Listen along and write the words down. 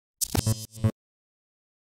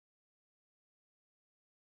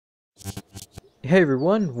Hey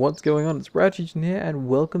everyone, what's going on? It's Brad here, and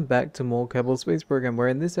welcome back to more Kerbal Space Program, where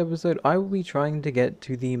in this episode I will be trying to get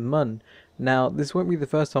to the Mun. Now, this won't be the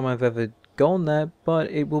first time I've ever gone there, but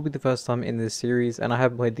it will be the first time in this series, and I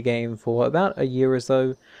haven't played the game for about a year or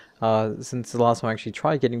so, since the last time I actually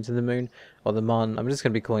tried getting to the moon, or the Mun. I'm just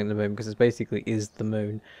going to be calling it the moon, because it basically is the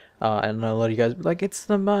moon. And I know a lot of you guys be like, it's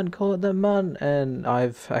the Mun, call it the Mun, and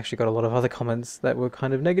I've actually got a lot of other comments that were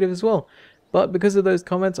kind of negative as well. But because of those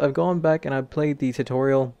comments, I've gone back and I've played the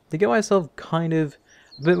tutorial to get myself kind of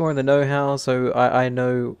a bit more in the know-how, so I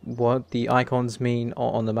know what the icons mean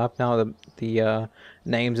on the map now. The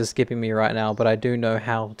names are skipping me right now, but I do know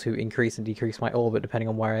how to increase and decrease my orbit depending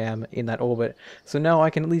on where I am in that orbit. So now I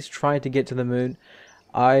can at least try to get to the moon.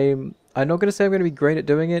 I'm not going to say I'm going to be great at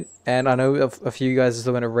doing it, and I know a few guys are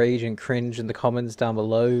still going to rage and cringe in the comments down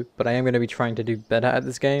below, but I am going to be trying to do better at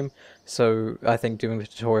this game, so I think doing the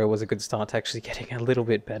tutorial was a good start to actually getting a little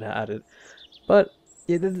bit better at it. But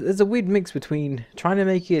yeah, there's a weird mix between trying to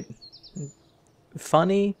make it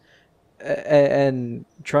funny and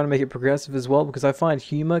trying to make it progressive as well, because I find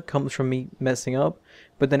humor comes from me messing up,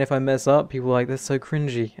 but then if I mess up, people are like, that's so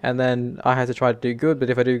cringy, and then I have to try to do good,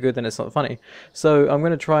 but if I do good, then it's not funny. So I'm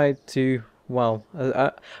going to try to, well,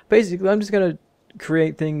 basically I'm just going to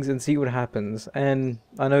create things and see what happens, and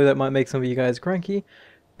I know that might make some of you guys cranky,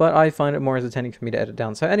 but I find it more entertaining for me to edit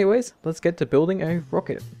down. So anyways, let's get to building a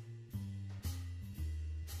rocket.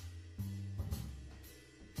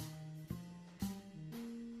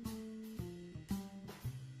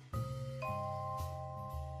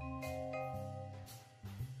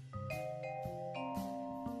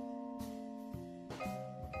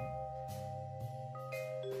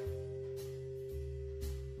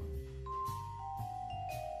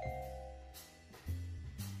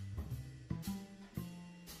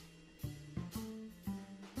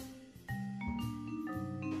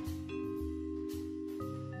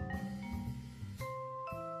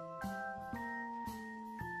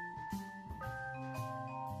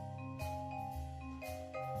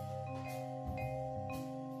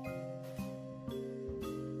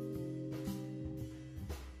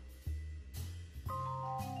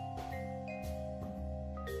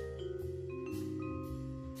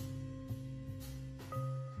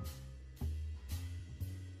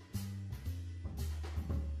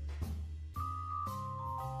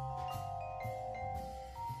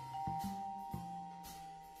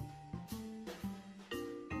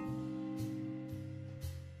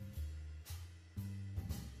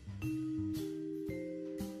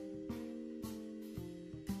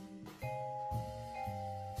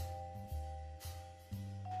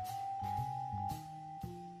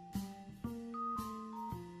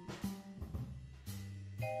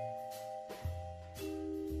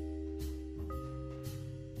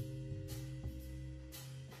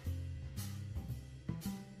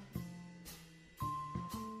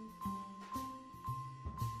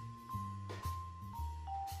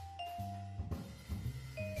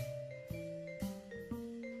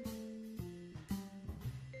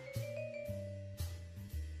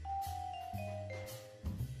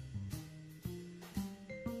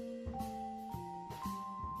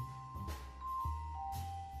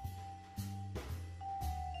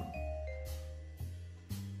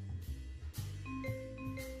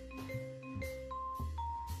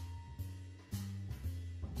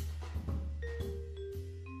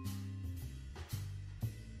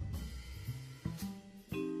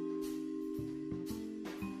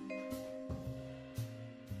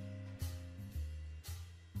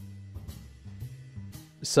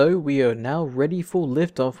 So we are now ready for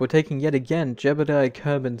liftoff. We're taking yet again Jebediah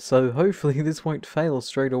Kerbin, so hopefully this won't fail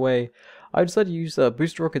straight away. I decided to use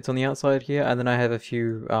booster rockets on the outside here, and then I have a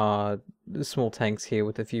few small tanks here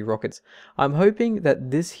with a few rockets. I'm hoping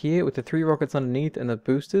that this here, with the 3 rockets underneath and the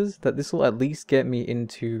boosters, that this will at least get me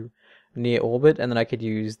into near orbit, and then I could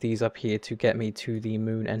use these up here to get me to the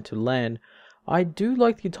moon and to land. I do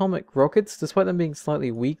like the atomic rockets, despite them being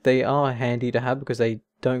slightly weak. They are handy to have because they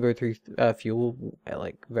don't go through fuel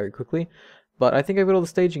like very quickly. But I think I've got all the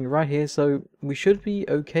staging right here, so we should be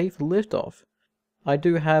okay for liftoff. I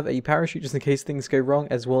do have a parachute just in case things go wrong,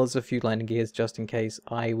 as well as a few landing gears just in case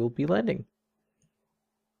I will be landing.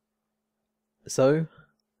 So,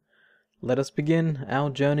 let us begin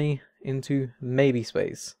our journey into maybe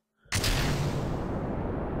space.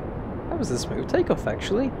 That was a smooth takeoff,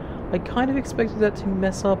 actually. I kind of expected that to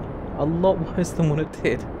mess up a lot worse than what it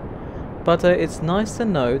did. But it's nice to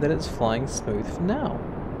know that it's flying smooth for now.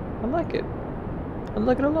 I like it. I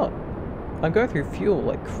like it a lot. I'm going through fuel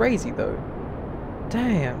like crazy though.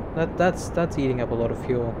 Damn, that's eating up a lot of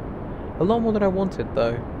fuel. A lot more than I wanted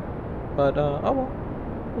though. But oh well.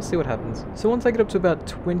 We'll see what happens. So once I get up to about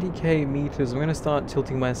 20k meters, I'm going to start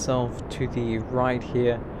tilting myself to the right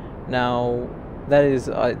here. Now, that is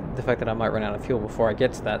the fact that I might run out of fuel before I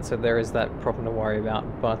get to that, so there is that problem to worry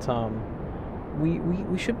about. But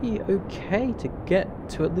we should be okay to get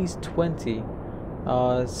to at least 20.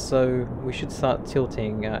 So we should start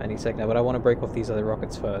tilting any second now, but I want to break off these other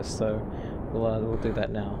rockets first, so we'll do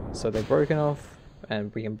that now. So they're broken off,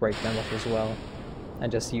 and we can break them off as well,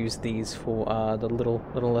 and just use these for the little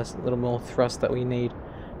more thrust that we need.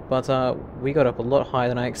 But we got up a lot higher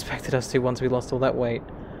than I expected us to once we lost all that weight.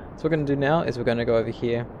 So what we're going to do now is we're going to go over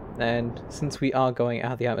here, and since we are going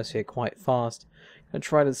out of the atmosphere quite fast, I'm going to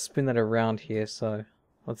try to spin that around here. So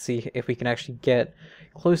let's see if we can actually get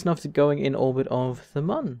close enough to going in orbit of the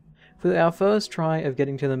Moon. For our first try of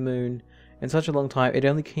getting to the Moon in such a long time, it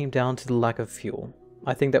only came down to the lack of fuel.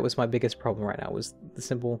 I think that was my biggest problem right now, was the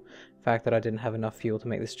simple fact that I didn't have enough fuel to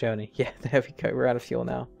make this journey. Yeah, there we go, we're out of fuel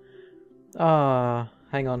now.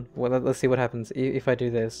 Hang on, well, let's see what happens if I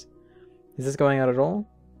do this. Is this going out at all?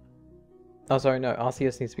 Oh, sorry, no,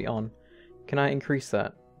 RCS needs to be on. Can I increase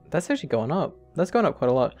that? That's actually going up. That's going up quite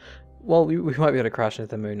a lot. Well, we might be able to crash into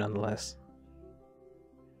the Moon nonetheless.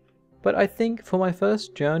 But I think for my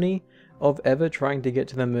first journey of ever trying to get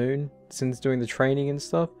to the Moon, since doing the training and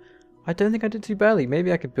stuff, I don't think I did too badly.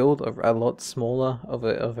 Maybe I could build a lot smaller of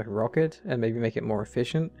a rocket and maybe make it more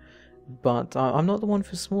efficient. But I'm not the one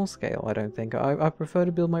for small scale, I don't think. I prefer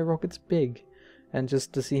to build my rockets big and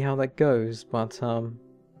just to see how that goes. But, oh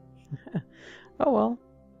well.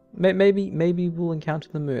 Maybe we'll encounter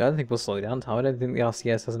the Moon. I don't think we'll slow down time. I don't think the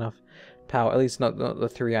RCS has enough power. At least not the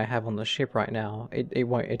 3 I have on the ship right now. It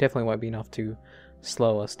definitely won't be enough to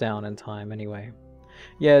slow us down in time anyway.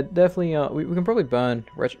 Yeah, definitely. We can probably burn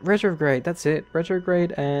retrograde. That's it.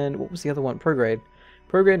 Retrograde, and what was the other one? Prograde.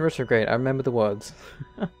 Prograde and retrograde. I remember the words.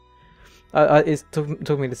 It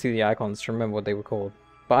took me to see the icons to remember what they were called.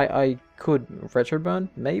 But I could retro burn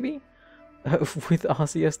maybe with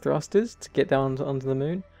RCS thrusters to get down onto the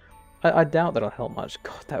Moon. I doubt that'll help much.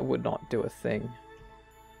 God, that would not do a thing.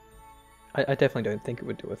 I definitely don't think it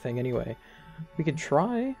would do a thing anyway. We could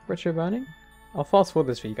try retro burning. I'll fast forward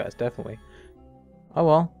this for you guys, definitely. Oh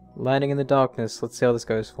well, landing in the darkness. Let's see how this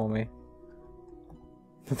goes for me.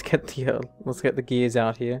 Let's get the gears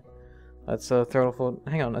out here. Let's throttle forward.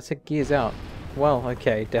 Hang on, I said gears out. Well,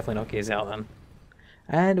 okay, definitely not gears out then.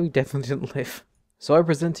 And we definitely didn't live. So I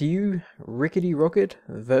present to you Rickety Rocket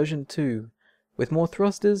version 2, with more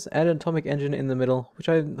thrusters and an atomic engine in the middle, which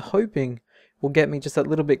I'm hoping will get me just a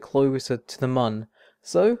little bit closer to the Mun.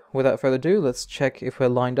 So, without further ado, let's check if we're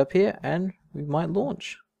lined up here, and we might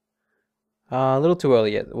launch. A little too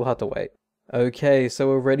early yet, we'll have to wait. Okay, so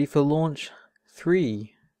we're ready for launch.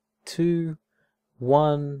 3, 2,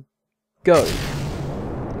 1, go!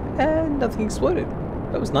 And nothing exploded.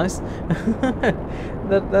 That was nice.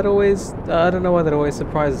 that always, I don't know why that always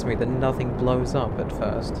surprises me, that nothing blows up at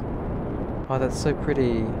first. Oh, that's so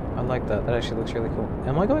pretty. I like that. That actually looks really cool.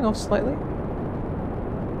 Am I going off slightly?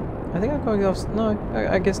 I think I'm going off... No,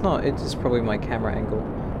 I guess not. It's just probably my camera angle.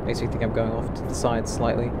 Makes me think I'm going off to the side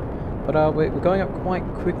slightly. But we're going up quite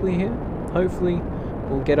quickly here. Hopefully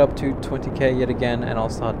we'll get up to 20k yet again, and I'll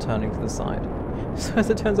start turning to the side. So as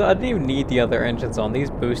it turns out, I didn't even need the other engines on. These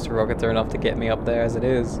booster rockets are enough to get me up there as it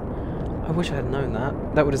is. I wish I had known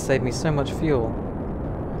that. That would have saved me so much fuel.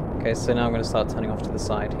 Okay, so now I'm going to start turning off to the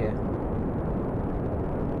side here.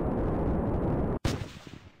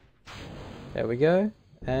 There we go.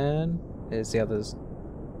 And there's the others.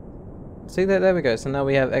 See, there we go. So now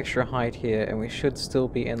we have extra height here, and we should still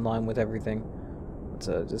be in line with everything.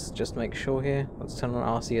 Let's just make sure here. Let's turn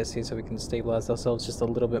on RCS here so we can stabilize ourselves just a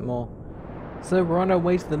little bit more. So we're on our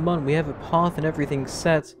way to the Mun. We have a path and everything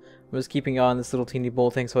set. I'm just keeping an eye on this little teeny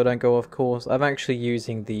ball thing so I don't go off course. I'm actually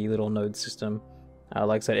using the little node system.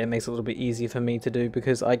 Like I said, it makes it a little bit easier for me to do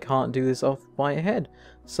because I can't do this off my head.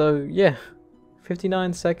 So yeah,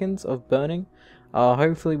 59 seconds of burning.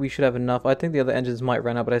 Hopefully we should have enough. I think the other engines might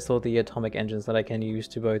run out, but I still have the atomic engines that I can use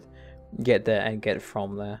to both get there and get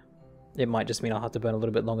from there. It might just mean I'll have to burn a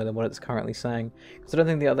little bit longer than what it's currently saying, because I don't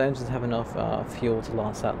think the other engines have enough fuel to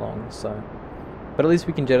last that long. So, but at least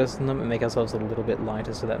we can jettison them and make ourselves a little bit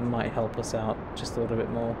lighter, so that might help us out just a little bit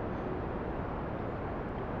more.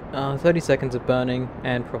 30 seconds of burning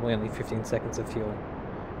and probably only 15 seconds of fuel.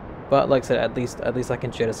 But like I said, at least I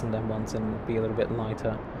can jettison them once and be a little bit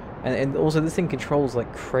lighter. And also this thing controls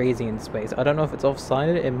like crazy in space. I don't know if it's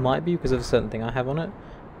offsided. It might be because of a certain thing I have on it.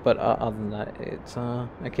 But other than that, it's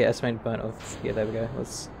okay. Estimated burn of, yeah, there we go.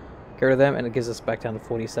 Let's get rid of them, and it gives us back down to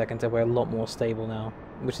 40 seconds, and we're a lot more stable now,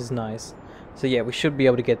 which is nice. So yeah, we should be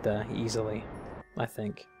able to get there easily, I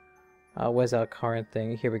think. Where's our current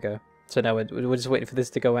thing? Here we go. So now we're just waiting for this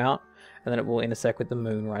to go out, and then it will intersect with the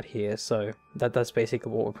moon right here. So that's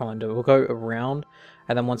basically what we're planning to do. We'll go around,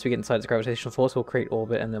 and then once we get inside its gravitational force, we'll create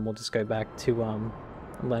orbit, and then we'll just go back to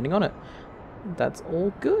landing on it. That's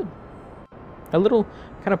all good. A little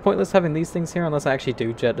kind of pointless having these things here unless I actually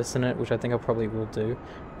do jettison it, which I think I probably will do,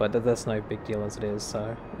 but that's no big deal as it is.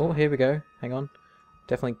 So, oh, here we go. Hang on.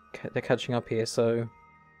 Definitely they're catching up here, so...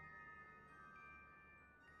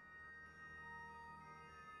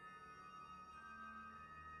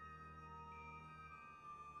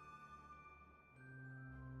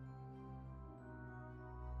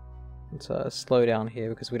 Let's slow down here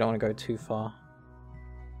because we don't want to go too far.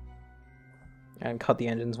 And cut the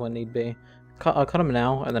engines when need be. I'll cut them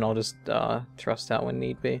now, and then I'll just thrust out when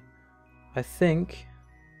need be. I think...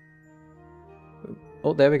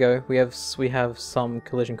 Oh, there we go. We have some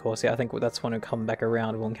collision course. Yeah, I think that's when it'll come back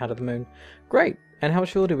around. We'll encounter the moon. Great! And how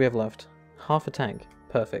much fuel do we have left? Half a tank.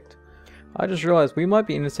 Perfect. I just realized we might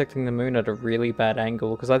be intersecting the moon at a really bad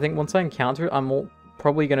angle, because I think once I encounter it, I'm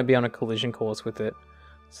probably going to be on a collision course with it.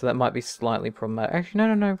 So that might be slightly problematic.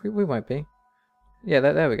 Actually, no, we won't be. Yeah,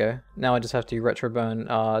 there we go. Now I just have to retro burn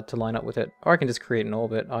to line up with it. Or I can just create an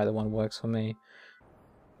orbit. Either one works for me.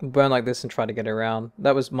 Burn like this and try to get around.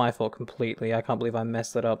 That was my fault completely. I can't believe I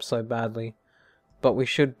messed that up so badly. But we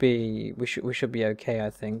should be okay, I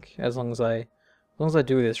think. As long as I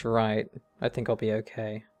do this right, I think I'll be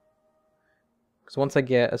okay. Because once I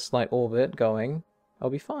get a slight orbit going, I'll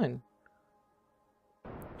be fine.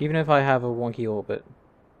 Even if I have a wonky orbit.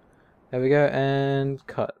 There we go, and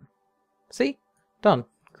cut. See? Done.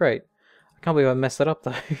 Great. I can't believe I messed that up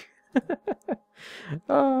though.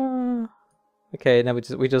 Okay, now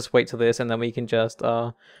we just wait till this, and then we can just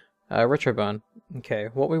retro burn. Okay,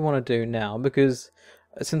 what we want to do now, because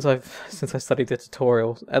since I studied the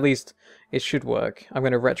tutorial, at least it should work. I'm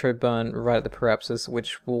going to retro burn right at the periapsis,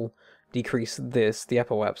 which will decrease the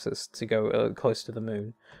apoapsis to go close to the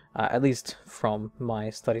moon. At least from my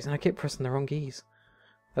studies, and I keep pressing the wrong keys.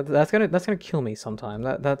 That's gonna kill me sometime.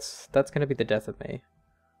 That's gonna be the death of me.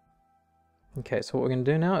 Okay, so what we're gonna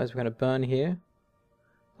do now is we're gonna burn here.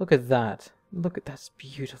 Look at that. Look at that's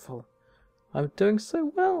beautiful. I'm doing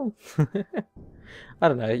so well. I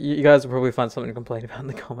don't know. You guys will probably find something to complain about in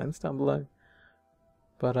the comments down below.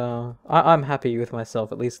 But I'm happy with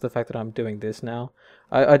myself. At least the fact that I'm doing this now.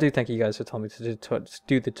 I do thank you guys for telling me to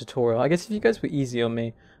do the tutorial. I guess if you guys were easy on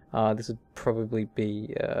me, this would probably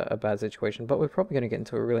be a bad situation, but we're probably going to get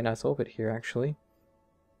into a really nice orbit here, actually.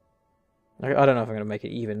 I don't know if I'm going to make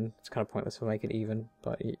it even. It's kind of pointless to make it even,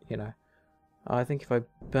 but, you know. I think if I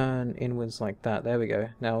burn inwards like that, there we go.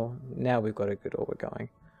 Now we've got a good orbit going.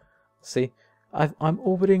 See? I'm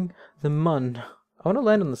orbiting the moon. I want to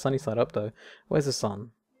land on the sunny side up, though. Where's the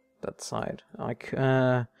sun? That side.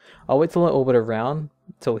 I'll wait till I orbit around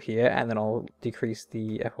till here, and then I'll decrease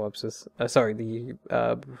the apoapsis. Sorry, the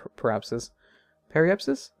periapsis.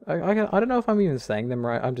 Periapsis? I don't know if I'm even saying them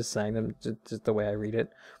right. I'm just saying them just the way I read it.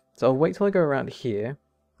 So I'll wait till I go around here,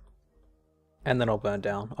 and then I'll burn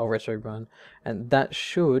down. I'll retro burn, and that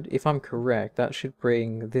should, if I'm correct, that should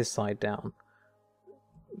bring this side down.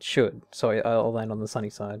 It should. Sorry, I'll land on the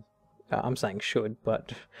sunny side. I'm saying should,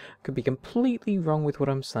 but could be completely wrong with what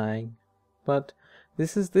I'm saying. But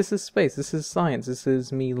this is space. This is science. This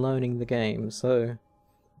is me learning the game. So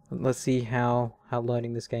let's see how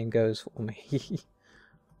learning this game goes for me.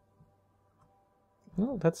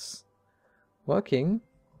 Well, that's working.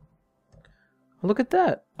 Look at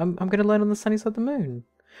that. I'm gonna land on the sunny side of the moon.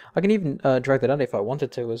 I can even drag that out if I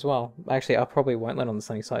wanted to as well. Actually, I probably won't land on the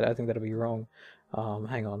sunny side. I think that'll be wrong.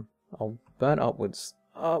 Hang on. I'll burn upwards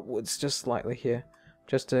just slightly here,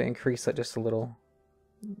 just to increase that just a little.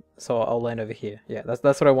 So I'll land over here. Yeah, that's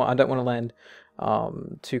what I want. I don't want to land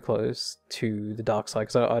too close to the dark side,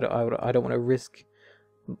 because I don't want to risk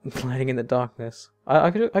landing in the darkness. I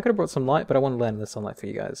could have brought some light, but I want to land in the sunlight for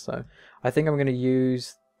you guys. So I think I'm going to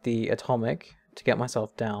use the atomic to get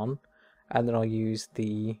myself down, and then I'll use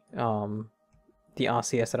the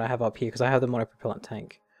RCS that I have up here, because I have the monopropellant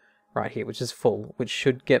tank right here, which is full, which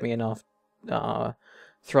should get me enough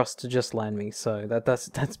thrust to just land me. So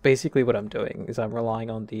that's basically what I'm doing, is I'm relying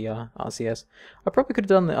on the RCS. I probably could have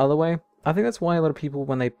done the other way. I think that's why a lot of people,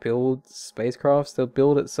 when they build spacecrafts, they'll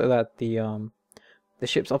build it so that the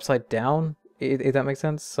ship's upside down, if that makes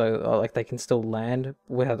sense. So like they can still land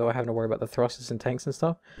without having to worry about the thrusters and tanks and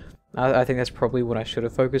stuff. I think that's probably what I should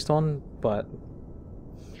have focused on. But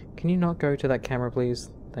can you not go to that camera,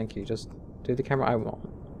 please? Thank you. Just do the camera I want.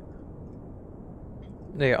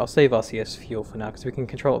 Yeah, I'll save RCS fuel for now, because we can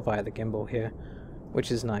control it via the gimbal here,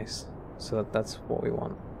 which is nice. So that's what we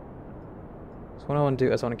want. So what I want to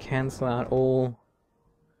do is I want to cancel out all...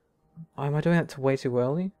 Oh, am I doing that way too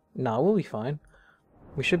early? No, we'll be fine.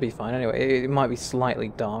 We should be fine anyway. It might be slightly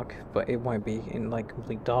dark, but it won't be in like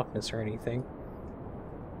complete darkness or anything.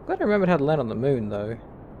 Glad I remembered how to land on the moon though.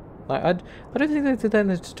 Like I don't think they did that in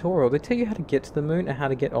the tutorial. They tell you how to get to the moon and how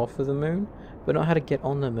to get off of the moon, but not how to get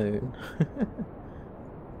on the moon.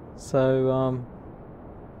 So I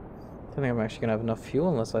don't think I'm actually gonna have enough fuel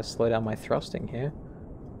unless I slow down my thrusting here.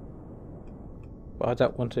 But I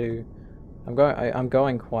don't want to. I'm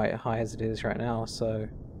going quite high as it is right now, so.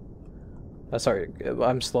 Sorry,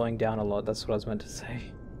 I'm slowing down a lot. That's what I was meant to say.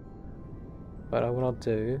 But what I'll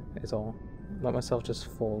do is I'll let myself just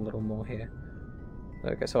fall a little more here.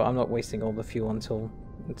 Okay, so I'm not wasting all the fuel until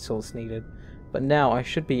it's needed. But now I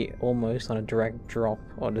should be almost on a direct drop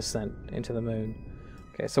or descent into the moon.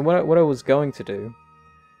 Okay, so what I was going to do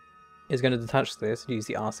is going to detach this, use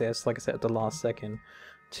the RCS, like I said, at the last second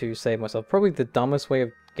to save myself. Probably the dumbest way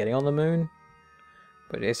of getting on the moon,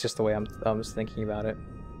 but it's just the way I was thinking about it.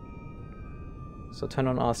 So turn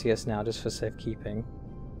on RCS now, just for safekeeping.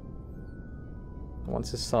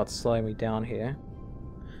 Once this starts slowing me down here,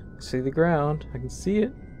 I see the ground. I can see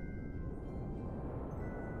it.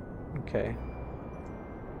 Okay.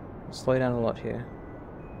 Slow down a lot here.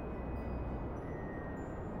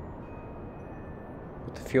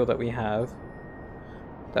 With the fuel that we have,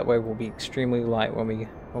 that way we'll be extremely light when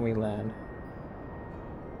we land.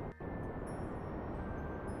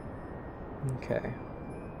 Okay.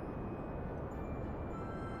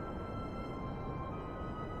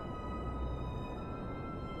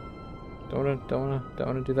 Don't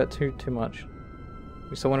wanna do that too much.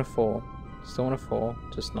 We still wanna fall. Still wanna fall.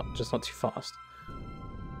 Just not too fast.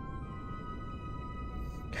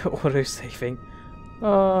 Auto saving.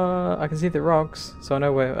 I can see the rocks, so I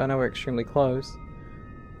know we're extremely close.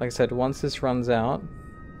 Like I said, once this runs out,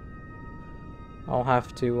 I'll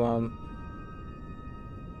have to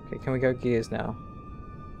okay, can we go gears now?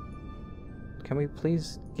 Can we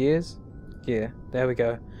please gears? Gear. There we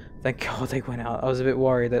go. Thank God they went out. I was a bit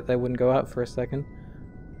worried that they wouldn't go out for a second.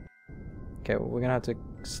 Okay, well, we're gonna have to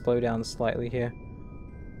slow down slightly here.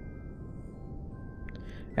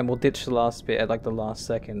 And we'll ditch the last bit at like the last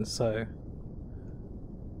second, so...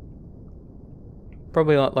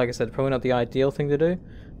 Probably not, like I said, probably not the ideal thing to do,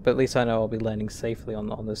 but at least I know I'll be landing safely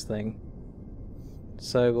on this thing.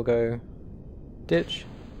 So we'll go... ditch.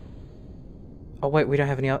 Oh wait, we don't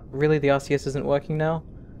have any... Really, the RCS isn't working now?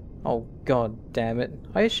 Oh god damn it.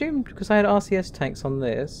 I assumed because I had RCS tanks on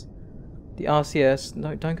this, the RCS...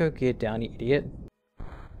 No, don't go geared down, you idiot.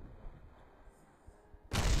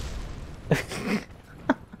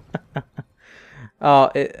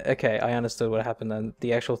 Oh, okay, I understood what happened then.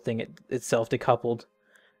 The actual thing itself decoupled.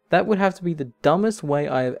 That would have to be the dumbest way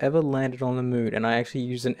I have ever landed on the moon, and I actually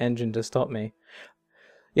used an engine to stop me.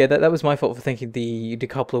 Yeah, that was my fault for thinking the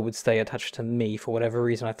decoupler would stay attached to me for whatever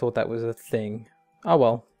reason. I thought that was a thing. Oh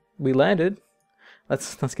well. We landed.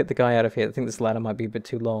 Let's get the guy out of here. I think this ladder might be a bit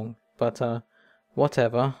too long, but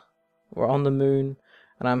whatever. We're on the moon,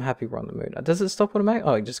 and I'm happy we're on the moon. Does it stop automatic?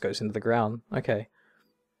 Oh, it just goes into the ground. Okay.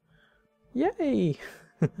 Yay!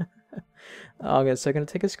 Okay, so I'm gonna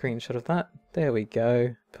take a screenshot of that. There we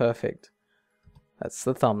go. Perfect. That's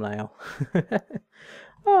the thumbnail.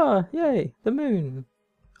 Ah, yay! The moon.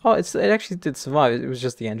 Oh, it actually did survive. It was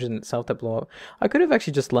just the engine itself that blew up. I could have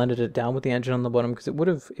actually just landed it down with the engine on the bottom because it would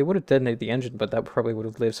have detonated the engine, but that probably would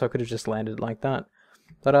have lived. So I could have just landed like that.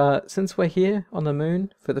 But since we're here on the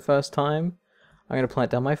moon for the first time, I'm gonna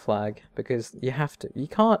plant down my flag because you have to. You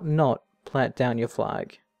can't not plant down your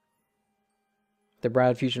flag. The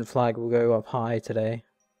Brad Fusion flag will go up high today.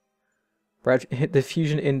 The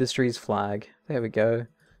Fusion Industries flag. There we go.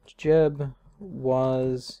 Jeb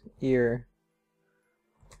was here.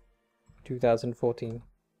 2014.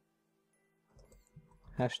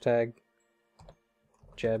 Hashtag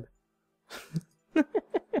Jeb.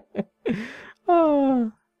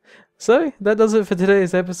 Oh. So, that does it for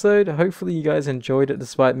today's episode. Hopefully you guys enjoyed it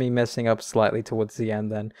despite me messing up slightly towards the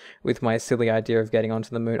end then with my silly idea of getting onto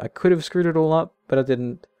the moon. I could have screwed it all up, but I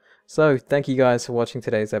didn't. So, thank you guys for watching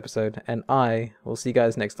today's episode, and I will see you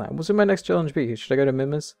guys next time. What's my next challenge be? Should I go to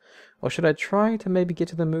Mimas? Or should I try to maybe get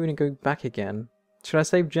to the moon and go back again? Should I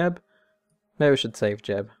save Jeb? Maybe I should save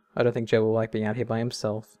Jeb. I don't think Jeb will like being out here by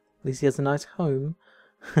himself. At least he has a nice home.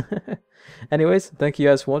 Anyways, thank you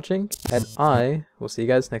guys for watching, and I will see you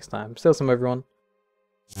guys next time. Stay awesome, everyone.